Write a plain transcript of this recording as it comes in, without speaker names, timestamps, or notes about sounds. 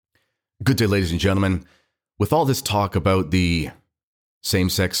Good day, ladies and gentlemen. With all this talk about the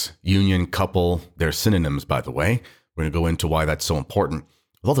same-sex union couple, they're synonyms, by the way. We're going to go into why that's so important.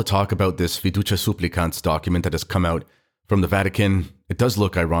 With all the talk about this fiducia supplicans document that has come out from the Vatican, it does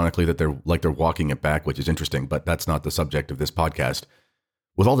look ironically that they're walking it back, which is interesting, but that's not the subject of this podcast.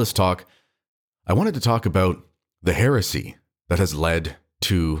 With all this talk, I wanted to talk about the heresy that has led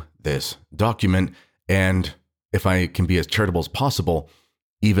to this document, and if I can be as charitable as possible,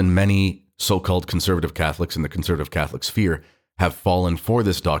 even many so-called conservative Catholics in the conservative Catholic sphere have fallen for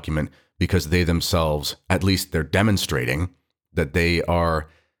this document because they themselves, at least they're demonstrating that they are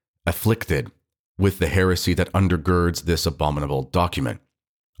afflicted with the heresy that undergirds this abominable document.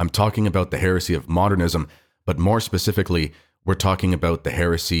 I'm talking about the heresy of modernism, but more specifically, we're talking about the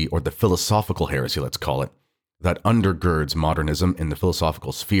heresy, or the philosophical heresy, let's call it, that undergirds modernism in the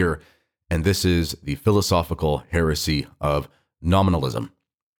philosophical sphere, and this is the philosophical heresy of nominalism.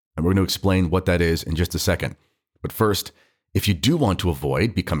 And we're going to explain what that is in just a second. But first, if you do want to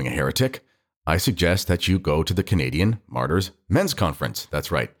avoid becoming a heretic, I suggest that you go to the Canadian Martyrs Men's Conference.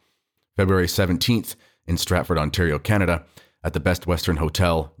 That's right. February 17th in Stratford, Ontario, Canada, at the Best Western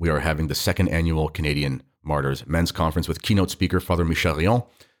Hotel, we are having the second annual Canadian Martyrs Men's Conference with keynote speaker Father Michel Rion,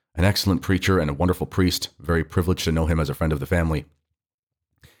 an excellent preacher and a wonderful priest. Very privileged to know him as a friend of the family.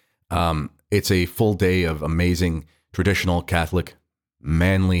 It's a full day of amazing traditional Catholic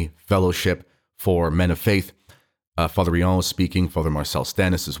manly fellowship for men of faith. Father Rion is speaking, Father Marcel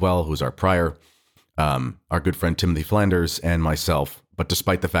Stannis as well, who's our prior, our good friend Timothy Flanders, and myself. But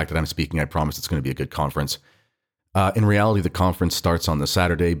despite the fact that I'm speaking, I promise it's going to be a good conference. In reality, the conference starts on the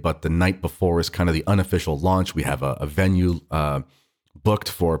Saturday, but the night before is kind of the unofficial launch. We have a venue booked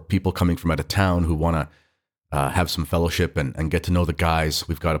for people coming from out of town who want to have some fellowship and get to know the guys.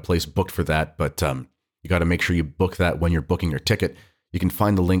 We've got a place booked for that, but you got to make sure you book that when you're booking your ticket. You can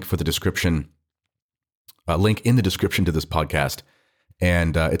find the link for the description, link in the description to this podcast.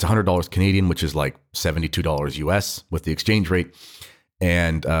 And it's $100 Canadian, which is like $72 US with the exchange rate.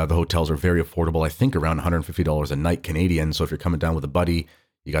 And the hotels are very affordable. I think around $150 a night Canadian. So if you're coming down with a buddy,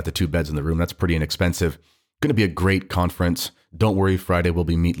 you got the 2 beds in the room. That's pretty inexpensive. Going to be a great conference. Don't worry, Friday will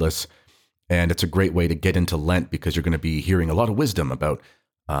be meatless. And it's a great way to get into Lent because you're going to be hearing a lot of wisdom about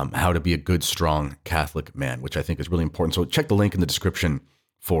how to be a good, strong Catholic man, which I think is really important. So check the link in the description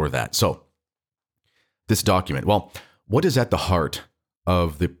for that. So this document, well, what is at the heart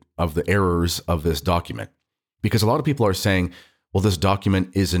of the errors of this document? Because a lot of people are saying, well, this document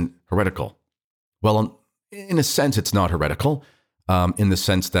isn't heretical. Well, in a sense, it's not heretical, in the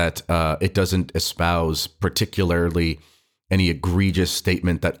sense that it doesn't espouse particularly any egregious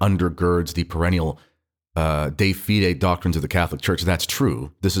statement that undergirds the perennial de fide doctrines of the Catholic Church. That's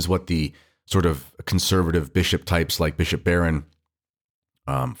true. This is what the sort of conservative bishop types like Bishop Barron,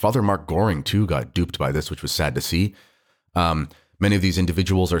 Father Mark Goring too got duped by this, which was sad to see. Many of these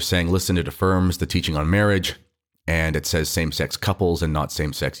individuals are saying, listen, it affirms the teaching on marriage, and it says same-sex couples and not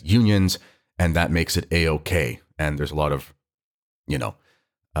same-sex unions, and that makes it A-OK. And there's a lot of,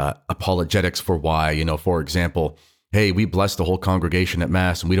 apologetics for why, for example, hey, we bless the whole congregation at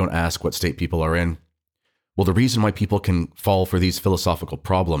Mass and we don't ask what state people are in. Well, the reason why people can fall for these philosophical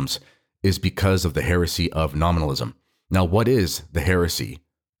problems is because of the heresy of nominalism. Now, what is the heresy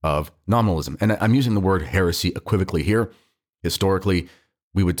of nominalism? And I'm using the word heresy equivocally here. Historically,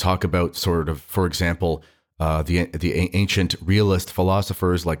 we would talk about sort of, for example, the ancient realist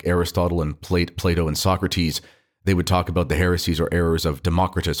philosophers like Aristotle and Plato and Socrates. They would talk about the heresies or errors of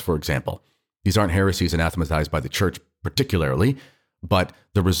Democritus, for example. These aren't heresies anathematized by the church particularly, but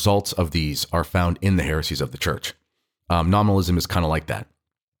the results of these are found in the heresies of the church. Nominalism is kind of like that.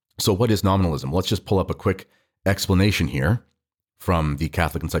 So what is nominalism? Let's just pull up a quick explanation here from the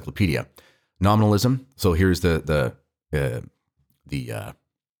Catholic Encyclopedia. Nominalism, so here's the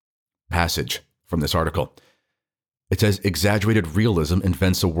passage from this article. It says, exaggerated realism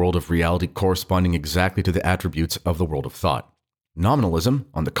invents a world of reality corresponding exactly to the attributes of the world of thought. Nominalism,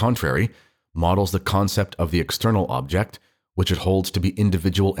 on the contrary, models the concept of the external object, which it holds to be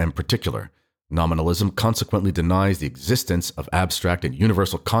individual and particular. Nominalism consequently denies the existence of abstract and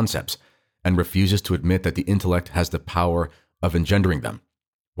universal concepts and refuses to admit that the intellect has the power of engendering them.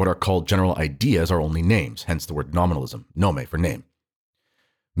 What are called general ideas are only names, hence the word nominalism, nome for name.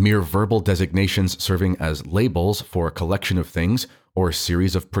 Mere verbal designations serving as labels for a collection of things or a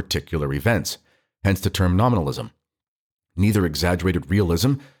series of particular events, hence the term nominalism. Neither exaggerated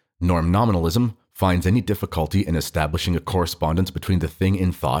realism nor nominalism finds any difficulty in establishing a correspondence between the thing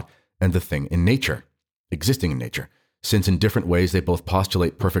in thought and the thing in nature, existing in nature, since in different ways they both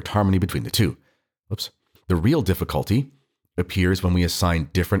postulate perfect harmony between the two. The real difficulty appears when we assign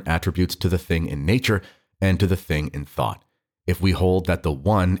different attributes to the thing in nature and to the thing in thought, if we hold that the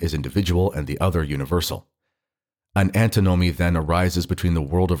one is individual and the other universal. An antinomy then arises between the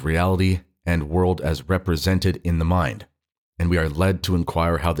world of reality and world as represented in the mind, and we are led to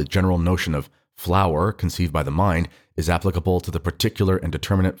inquire how the general notion of flower conceived by the mind is applicable to the particular and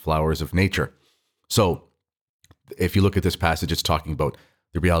determinate flowers of nature. So, if you look at this passage, it's talking about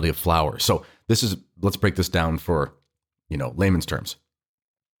the reality of flowers. So let's break this down for, layman's terms.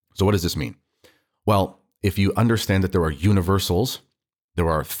 So what does this mean? Well, if you understand that there are universals, there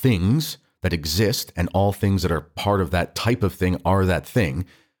are things that exist, and all things that are part of that type of thing are that thing,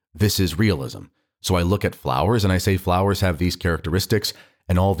 this is realism. So I look at flowers and I say flowers have these characteristics,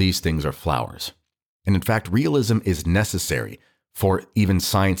 and all these things are flowers. And in fact, realism is necessary for even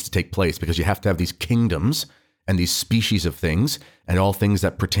science to take place, because you have to have these kingdoms and these species of things, and all things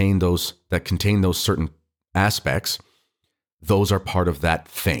that contain those certain aspects, those are part of that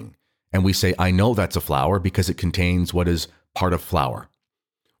thing. And we say, I know that's a flower because it contains what is part of flower.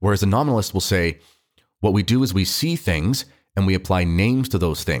 Whereas a nominalist will say, what we do is we see things and we apply names to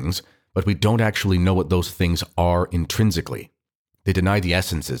those things, but we don't actually know what those things are intrinsically. They deny the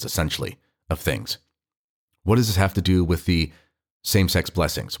essences, essentially, of things. What does this have to do with the same-sex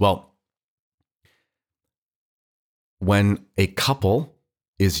blessings? Well, when a couple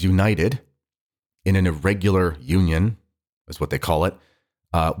is united in an irregular union, is what they call it,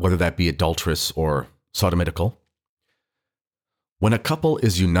 whether that be adulterous or sodomitical, when a couple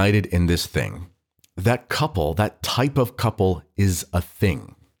is united in this thing, that couple, that type of couple is a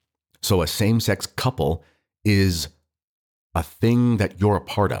thing. So a same-sex couple is a thing that you're a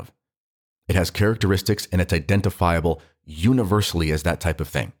part of. It has characteristics and it's identifiable universally as that type of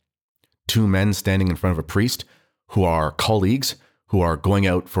thing. Two men standing in front of a priest who are colleagues, who are going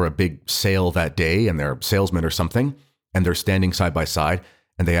out for a big sale that day, and they're salesmen or something, and they're standing side by side,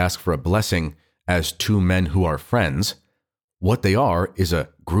 and they ask for a blessing as two men who are friends. What they are is a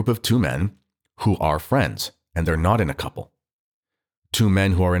group of two men who are friends, and they're not in a couple. Two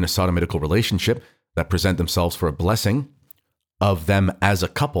men who are in a sodomitical relationship that present themselves for a blessing of them as a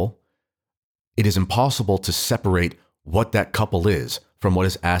couple. It is impossible to separate what that couple is from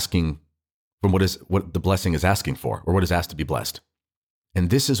what the blessing is asking for, or what is asked to be blessed. And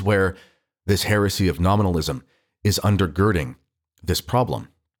this is where this heresy of nominalism is undergirding this problem,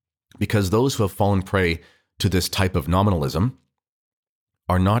 because those who have fallen prey to this type of nominalism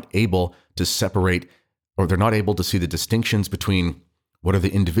are not able to separate, or they're not able to see the distinctions between what are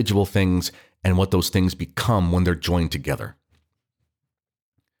the individual things and what those things become when they're joined together.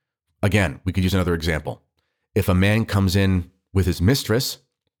 Again, we could use another example. If a man comes in with his mistress,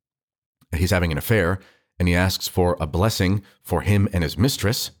 he's having an affair, and he asks for a blessing for him and his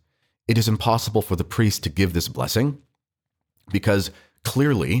mistress, it is impossible for the priest to give this blessing, because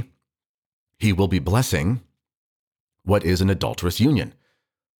clearly he will be blessing what is an adulterous union.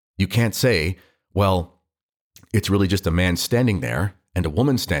 You can't say, well, it's really just a man standing there and a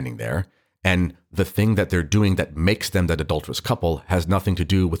woman standing there, and the thing that they're doing that makes them that adulterous couple has nothing to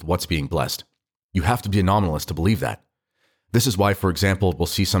do with what's being blessed. You have to be a nominalist to believe that. This is why, for example, we'll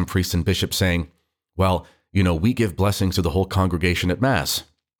see some priests and bishops saying, well, we give blessings to the whole congregation at Mass.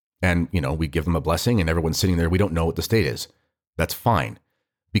 And, we give them a blessing and everyone's sitting there. We don't know what the state is. That's fine,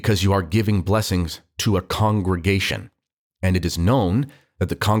 because you are giving blessings to a congregation. And it is known that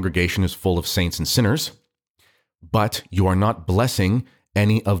the congregation is full of saints and sinners, but you are not blessing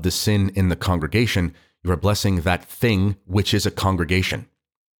any of the sin in the congregation. You are blessing that thing, which is a congregation.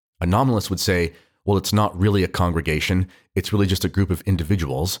 A nominalist would say, well, it's not really a congregation. It's really just a group of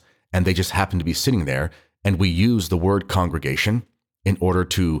individuals, and they just happen to be sitting there. And we use the word congregation in order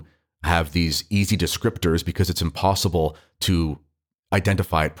to have these easy descriptors, because it's impossible to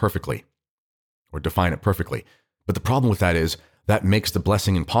identify it perfectly or define it perfectly. But the problem with that is that makes the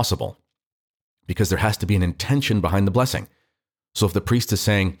blessing impossible, because there has to be an intention behind the blessing. So if the priest is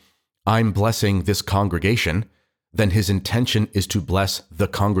saying, I'm blessing this congregation, then his intention is to bless the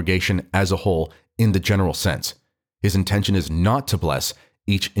congregation as a whole in the general sense. His intention is not to bless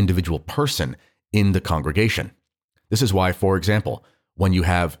each individual person in the congregation. This is why, for example, when you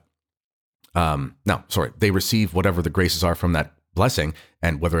have, they receive whatever the graces are from that blessing,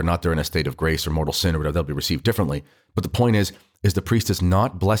 and whether or not they're in a state of grace or mortal sin or whatever, they'll be received differently. But the point is the priest is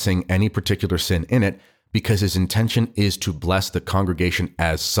not blessing any particular sin in it, because his intention is to bless the congregation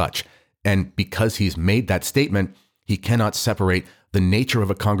as such. And because he's made that statement, he cannot separate the nature of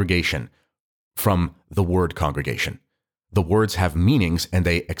a congregation from the word congregation. The words have meanings, and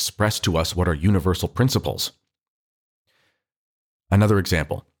they express to us what are universal principles. Another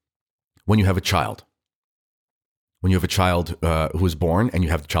example, when you have a child, when you have a child who is born and you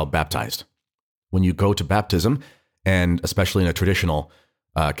have the child baptized. When you go to baptism, and especially in a traditional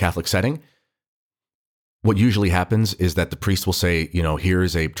Catholic setting, what usually happens is that the priest will say,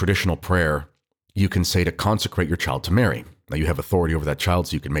 here's a traditional prayer you can say to consecrate your child to Mary. Now you have authority over that child,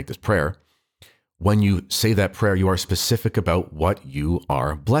 so you can make this prayer. When you say that prayer, you are specific about what you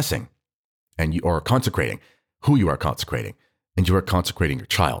are blessing and you are consecrating, who you are consecrating, and you are consecrating your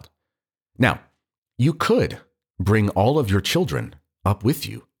child. Now, you could bring all of your children up with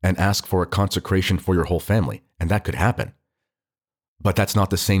you and ask for a consecration for your whole family, and that could happen. But that's not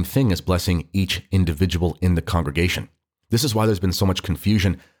the same thing as blessing each individual in the congregation. This is why there's been so much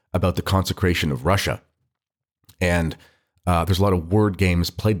confusion about the consecration of Russia. And there's a lot of word games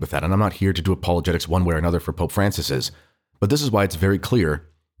played with that. And I'm not here to do apologetics one way or another for Pope Francis, but this is why it's very clear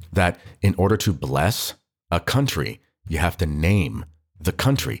that in order to bless a country, you have to name the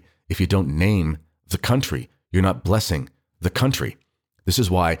country. If you don't name the country, you're not blessing the country. This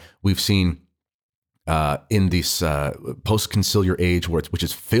is why we've seen in this post-conciliar age, which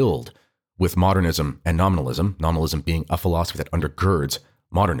is filled with modernism and nominalism being a philosophy that undergirds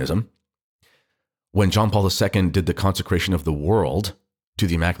modernism, when John Paul II did the consecration of the world to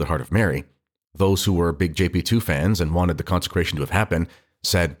the Immaculate Heart of Mary, those who were big JP2 fans and wanted the consecration to have happened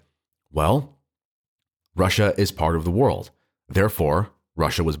said, well, Russia is part of the world. Therefore,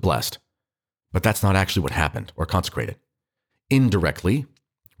 Russia was blessed. But that's not actually what happened or consecrated. Indirectly,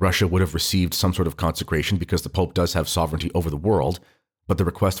 Russia would have received some sort of consecration because the Pope does have sovereignty over the world, but the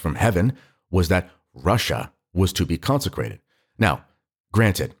request from heaven was that Russia was to be consecrated. Now,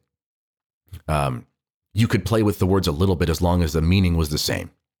 granted, you could play with the words a little bit as long as the meaning was the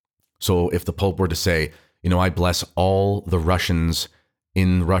same. So if the Pope were to say, I bless all the Russians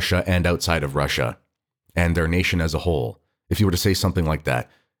in Russia and outside of Russia and their nation as a whole, if you were to say something like that,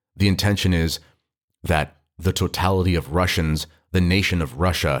 the intention is that the totality of Russians, the nation of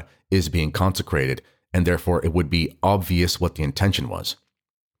Russia, is being consecrated, and therefore it would be obvious what the intention was.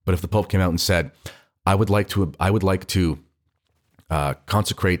 But if the Pope came out and said, I would like to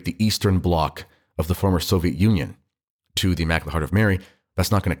consecrate the Eastern Bloc of the former Soviet Union to the Immaculate Heart of Mary,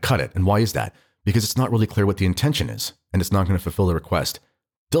 that's not going to cut it. And why is that? Because it's not really clear what the intention is, and it's not going to fulfill the request.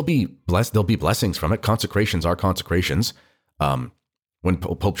 There'll be blessings from it. Consecrations are consecrations. When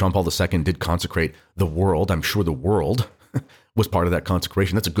Pope John Paul II did consecrate the world, I'm sure the world was part of that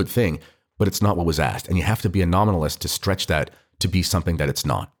consecration. That's a good thing, but it's not what was asked. And you have to be a nominalist to stretch that to be something that it's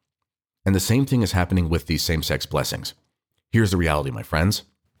not. And the same thing is happening with these same-sex blessings. Here's the reality, my friends.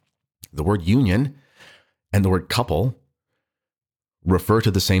 The word union and the word couple refer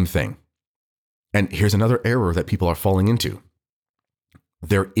to the same thing. And here's another error that people are falling into.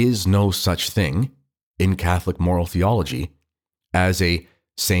 There is no such thing in Catholic moral theology as a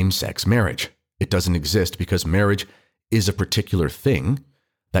same-sex marriage. It doesn't exist because marriage is a particular thing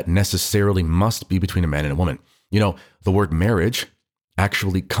that necessarily must be between a man and a woman. The word marriage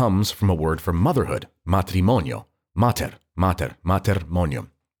actually comes from a word for motherhood, matrimonio,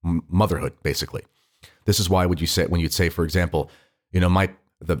 matrimonium, motherhood, basically. This is why when you'd say, for example,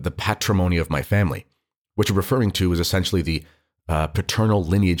 the patrimony of my family, what you're referring to is essentially the paternal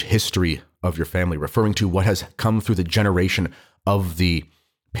lineage history of your family, referring to what has come through the generation of the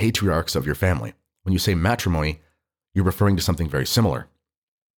patriarchs of your family. When you say matrimony, you're referring to something very similar.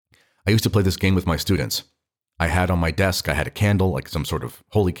 I used to play this game with my students. I had on my desk, I had a candle, like some sort of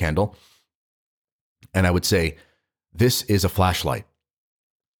holy candle, and I would say, this is a flashlight.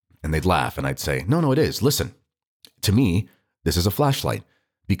 And they'd laugh, and I'd say, no, it is. Listen, to me, this is a flashlight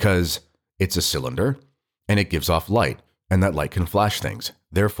because it's a cylinder and it gives off light, and that light can flash things.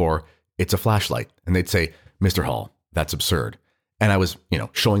 Therefore, it's a flashlight. And they'd say, Mr. Hall, that's absurd. And I was,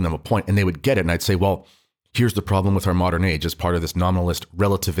 showing them a point, and they would get it. And I'd say, well, here's the problem with our modern age as part of this nominalist,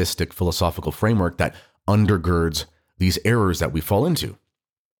 relativistic philosophical framework that undergirds these errors that we fall into.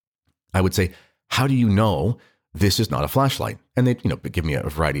 I would say, how do you know this is not a flashlight? And they'd, give me a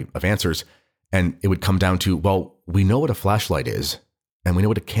variety of answers. And it would come down to, well, we know what a flashlight is, and we know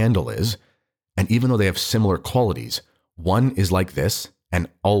what a candle is. And even though they have similar qualities, one is like this and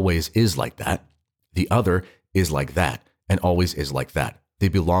always is like that. The other is like that and always is like that. They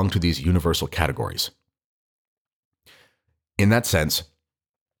belong to these universal categories. In that sense,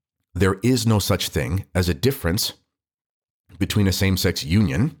 there is no such thing as a difference between a same-sex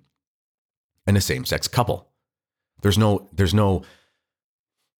union and a same-sex couple. There's no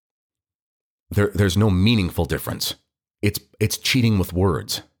meaningful difference. It's cheating with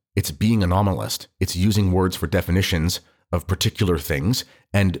words. It's being a nominalist. It's using words for definitions of particular things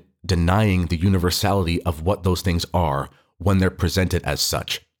and denying the universality of what those things are when they're presented as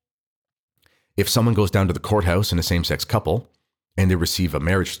such. If someone goes down to the courthouse in a same-sex couple and they receive a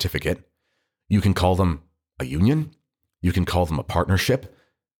marriage certificate, you can call them a union, you can call them a partnership,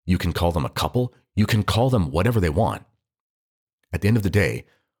 you can call them a couple, you can call them whatever they want. At the end of the day,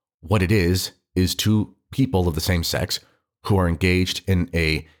 what it is two people of the same sex who are engaged in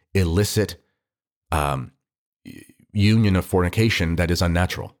a illicit union of fornication that is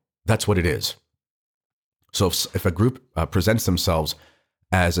unnatural. That's what it is. So if a group presents themselves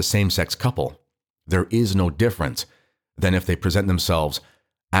as a same-sex couple, there is no difference than if they present themselves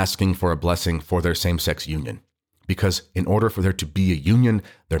asking for a blessing for their same-sex union. Because in order for there to be a union,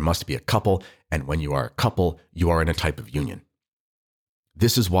 there must be a couple, and when you are a couple, you are in a type of union.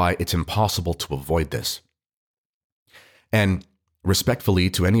 This is why it's impossible to avoid this. And respectfully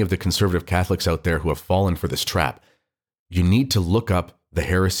to any of the conservative Catholics out there who have fallen for this trap, you need to look up the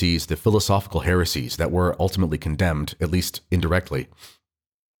heresies, the philosophical heresies that were ultimately condemned, at least indirectly,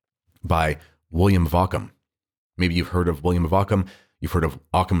 by William of Ockham. Maybe you've heard of William of Ockham. You've heard of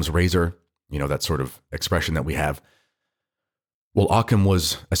Occam's razor, that sort of expression that we have. Well, Ockham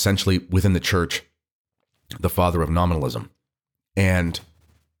was essentially within the church the father of nominalism. And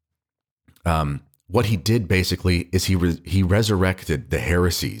what he did basically is he resurrected the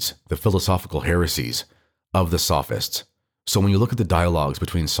heresies, the philosophical heresies of the sophists. So when you look at the dialogues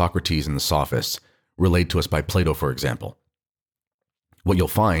between Socrates and the sophists, relayed to us by Plato, for example, what you'll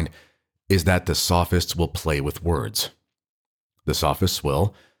find is that the sophists will play with words. The sophists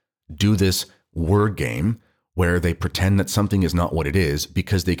will do this word game where they pretend that something is not what it is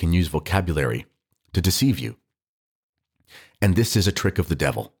because they can use vocabulary to deceive you. And this is a trick of the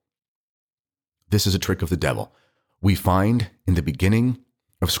devil. This is a trick of the devil. We find in the beginning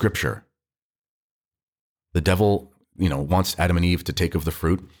of Scripture, the devil, wants Adam and Eve to take of the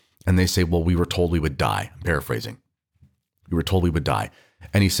fruit, and they say, well, we were told we would die. I'm paraphrasing. We were told we would die.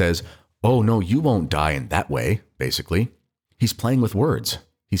 And he says, oh, no, you won't die in that way, basically. He's playing with words.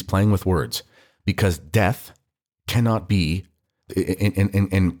 He's playing with words because death cannot be,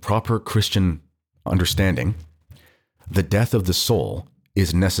 in proper Christian understanding, the death of the soul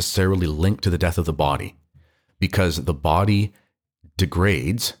is necessarily linked to the death of the body because the body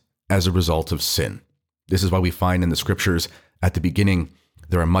degrades as a result of sin. This is why we find in the scriptures at the beginning,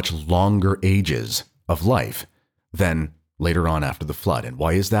 there are much longer ages of life than later on after the flood. And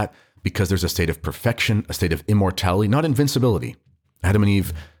why is that? Because there's a state of perfection, a state of immortality, not invincibility. Adam and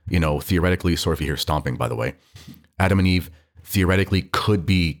Eve, theoretically, sorry if you hear stomping, by the way, Adam and Eve theoretically could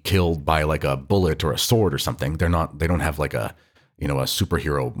be killed by like a bullet or a sword or something. They don't have like a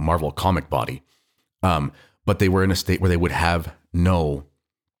superhero Marvel comic body. But they were in a state where they would have no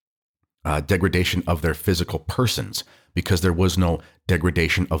degradation of their physical persons because there was no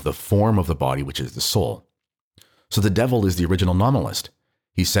degradation of the form of the body, which is the soul. So the devil is the original nominalist.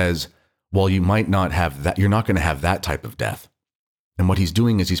 He says, well, you might not have that. You're not going to have that type of death. And what he's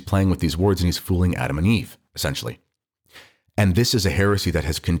doing is he's playing with these words and he's fooling Adam and Eve, essentially. And this is a heresy that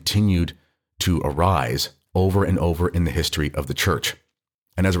has continued to arise over and over in the history of the church.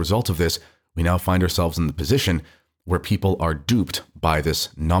 And as a result of this, we now find ourselves in the position where people are duped by this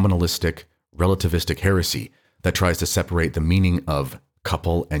nominalistic, relativistic heresy that tries to separate the meaning of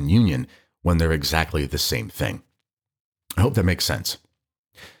couple and union when they're exactly the same thing. I hope that makes sense.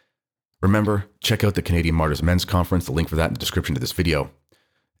 Remember, check out the Canadian Martyrs Men's Conference, the link for that in the description to this video.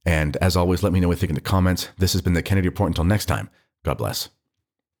 And as always, let me know what you think in the comments. This has been the Kennedy Report. Until next time, God bless.